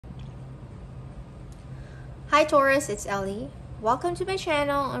Hi Taurus, it's Ellie. Welcome to my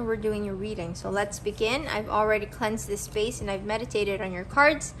channel and we're doing your reading. So let's begin. I've already cleansed this space and I've meditated on your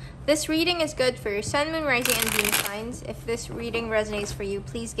cards. This reading is good for your Sun, Moon, Rising, and Venus signs. If this reading resonates for you,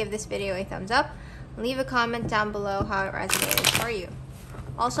 please give this video a thumbs up. Leave a comment down below how it resonated for you.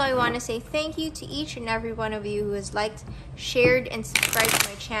 Also, I want to say thank you to each and every one of you who has liked, shared, and subscribed to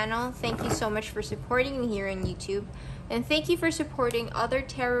my channel. Thank you so much for supporting me here on YouTube. And thank you for supporting other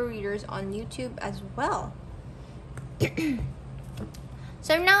tarot readers on YouTube as well.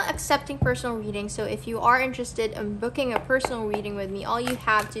 So I'm now accepting personal readings. So if you are interested in booking a personal reading with me, all you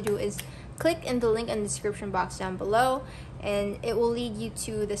have to do is click in the link in the description box down below and it will lead you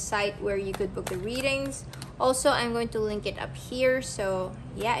to the site where you could book the readings. Also, I'm going to link it up here. So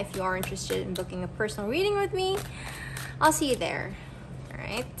yeah, if you are interested in booking a personal reading with me, I'll see you there. All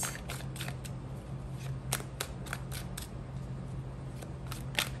right.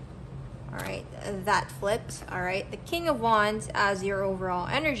 Alright, that flipped. Alright, the King of Wands as your overall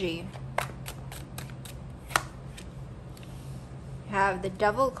energy. You have the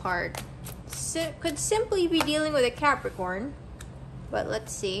Devil card. Could simply be dealing with a Capricorn. But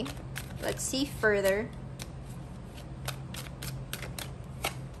let's see. Let's see further.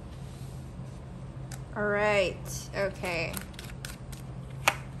 Alright, okay.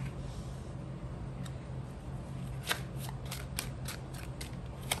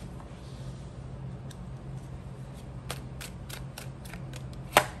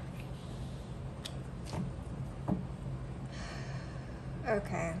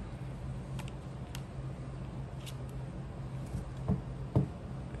 Okay.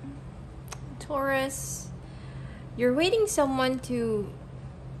 Taurus, you're waiting someone to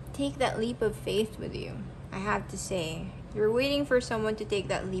take that leap of faith with you. I have to say, you're waiting for someone to take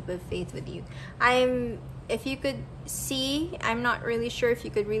that leap of faith with you. If you could see, I'm not really sure if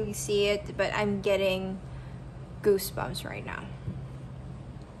you could really see it, but I'm getting goosebumps right now.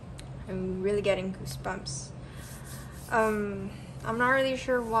 I'm really getting goosebumps. I'm not really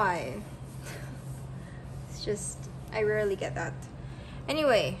sure why. It's just, I rarely get that.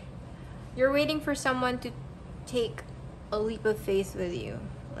 Anyway, you're waiting for someone to take a leap of faith with you.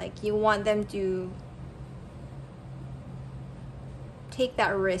 Like, you want them to take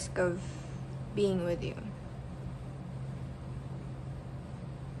that risk of being with you.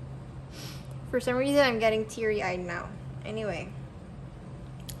 For some reason, I'm getting teary-eyed now. Anyway.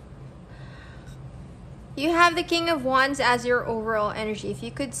 You have the King of Wands as your overall energy. If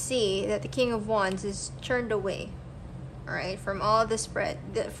you could see that the King of Wands is turned away, all right, from all the spread,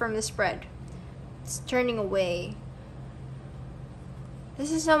 from the spread, it's turning away.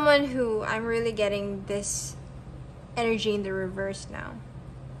 This is someone who I'm really getting this energy in the reverse now.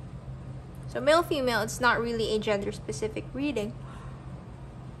 So male, female, it's not really a gender-specific reading.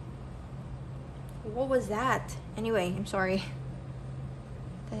 What was that? Anyway, I'm sorry.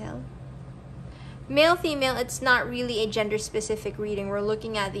 What the hell? Male, female, it's not really a gender-specific reading. We're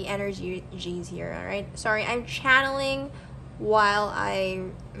looking at the energies here, all right? Sorry, I'm channeling while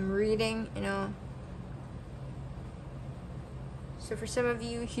I'm reading, you know. So for some of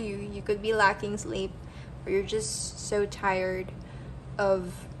you, you could be lacking sleep, or you're just so tired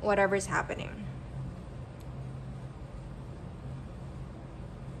of whatever's happening.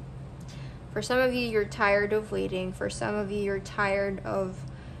 For some of you, you're tired of waiting. For some of you, you're tired of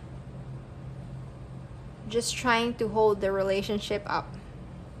just trying to hold the relationship up.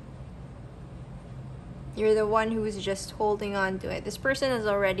 You're the one who is just holding on to it. This person has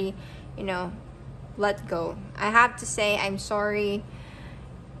already, you know, let go. I have to say, I'm sorry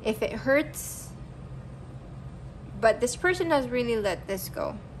if it hurts, but this person has really let this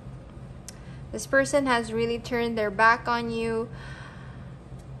go. This person has really turned their back on you.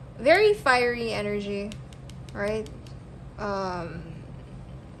 Very fiery energy, right?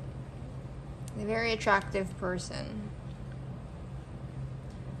 A very attractive person.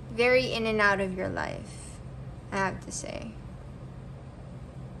 Very in and out of your life, I have to say.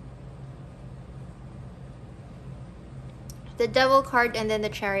 The Devil card and then the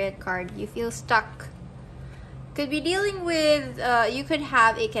Chariot card. You feel stuck. Could be dealing with, you could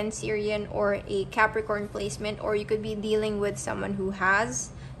have a Cancerian or a Capricorn placement, or you could be dealing with someone who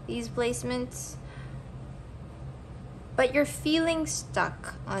has these placements. But you're feeling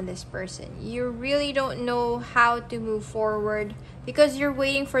stuck on this person. You really don't know how to move forward because you're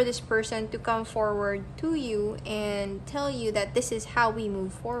waiting for this person to come forward to you and tell you that this is how we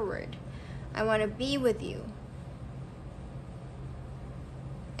move forward. I want to be with you.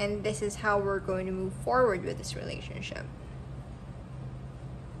 And this is how we're going to move forward with this relationship.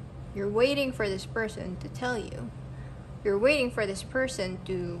 You're waiting for this person to tell you. You're waiting for this person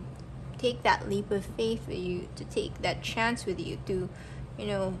to take that leap of faith with you, to take that chance with you, to, you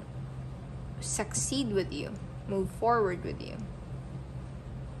know, succeed with you, move forward with you.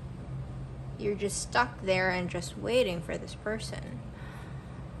 You're just stuck there and just waiting for this person.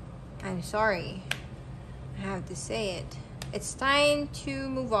 I'm sorry, I have to say it. It's time to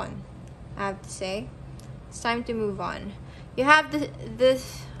move on. I have to say, it's time to move on. You have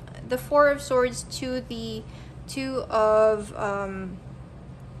the Four of Swords to the Two of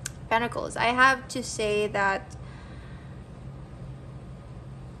Pentacles. I have to say that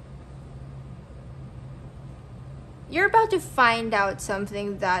you're about to find out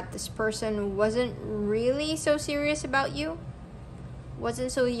something that this person wasn't really so serious about you.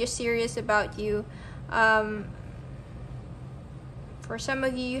 Wasn't so serious about you. For some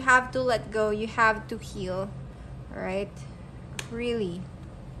of you, you have to let go. You have to heal. Alright? Really.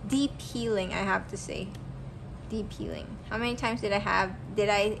 Deep healing, I have to say. Deep healing. How many times did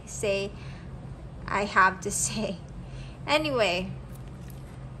I say I have to say? Anyway.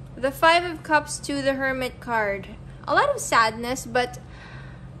 The Five of Cups to the Hermit card. A lot of sadness, but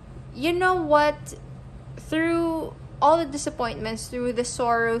you know what? Through all the disappointments, through the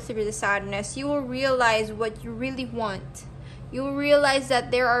sorrow, through the sadness, you will realize what you really want. You will realize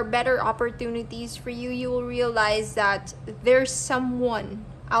that there are better opportunities for you. You will realize that there's someone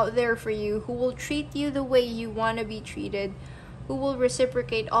out there for you who will treat you the way you want to be treated, who will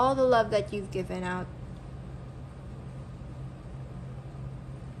reciprocate all the love that you've given out.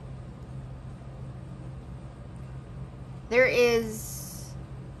 There is...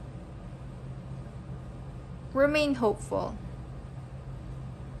 Remain hopeful.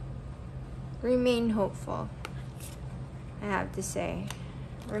 Remain hopeful. I have to say.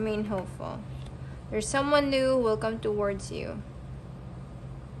 Remain hopeful. There's someone new who will come towards you.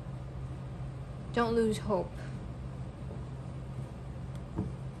 Don't lose hope.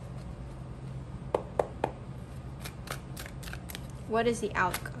 What is the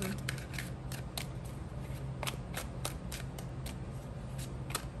outcome?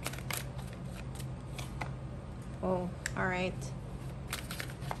 Oh, all right.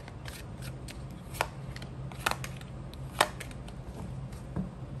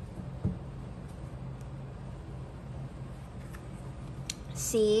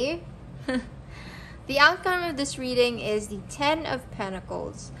 See? The outcome of this reading is the Ten of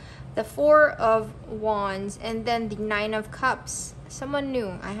Pentacles, the Four of Wands, and then the Nine of Cups. Someone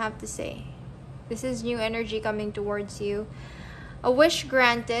new, I have to say. This is new energy coming towards you. A wish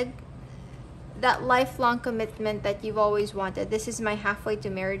granted. That lifelong commitment that you've always wanted. This is my halfway to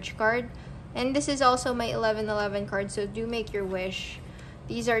marriage card. And this is also my 1111 card, so do make your wish.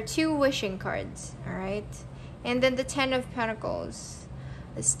 These are two wishing cards, alright? And then the Ten of Pentacles.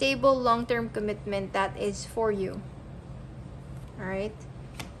 A stable, long-term commitment that is for you. Alright?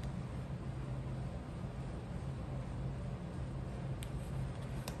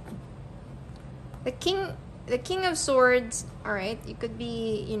 The King of Swords, alright, you could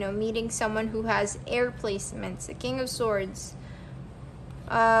be, you know, meeting someone who has air placements. The King of Swords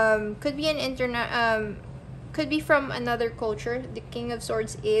could be could be from another culture. The King of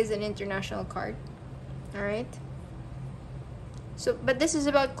Swords is an international card. Alright? So, but this is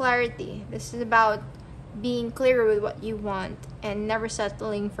about clarity. This is about being clear with what you want and never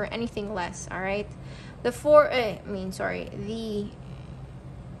settling for anything less, alright? The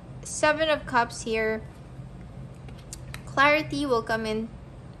Seven of Cups here. Clarity will come in.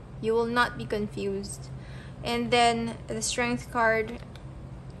 You will not be confused. And then the Strength card.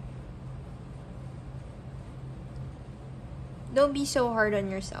 Don't be so hard on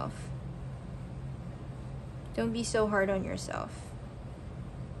yourself. Don't be so hard on yourself.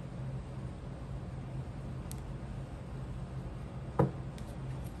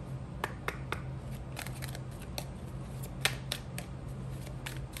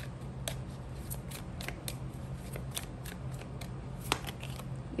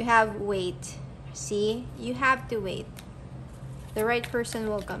 You have wait. See? You have to wait. The right person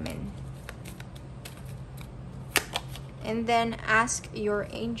will come in. And then ask your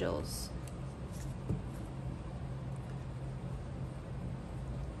angels.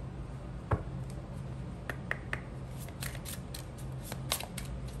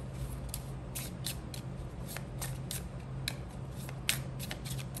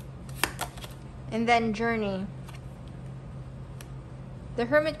 And then journey. The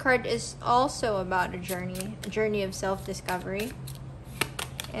Hermit card is also about a journey of self-discovery.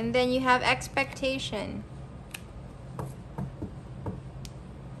 And then you have expectation.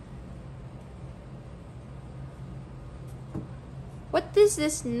 What does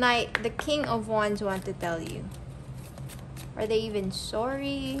this Knight, the King of Wands, want to tell you? Are they even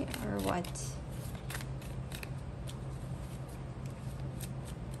sorry or what?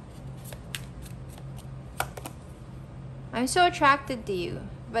 I'm so attracted to you,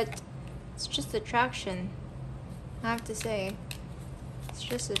 but it's just attraction. I have to say, it's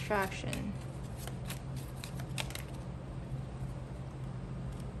just attraction.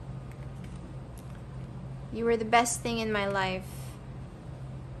 You were the best thing in my life.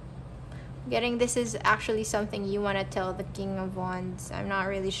 Getting this is actually something you want to tell the King of Wands. I'm not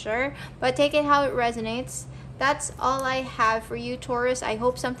really sure, but take it how it resonates. That's all I have for you, Taurus. I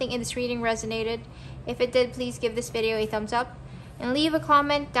hope something in this reading resonated. If it did, please give this video a thumbs up and leave a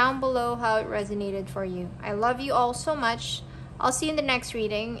comment down below how it resonated for you. I love you all so much. I'll see you in the next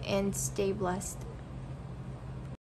reading and stay blessed.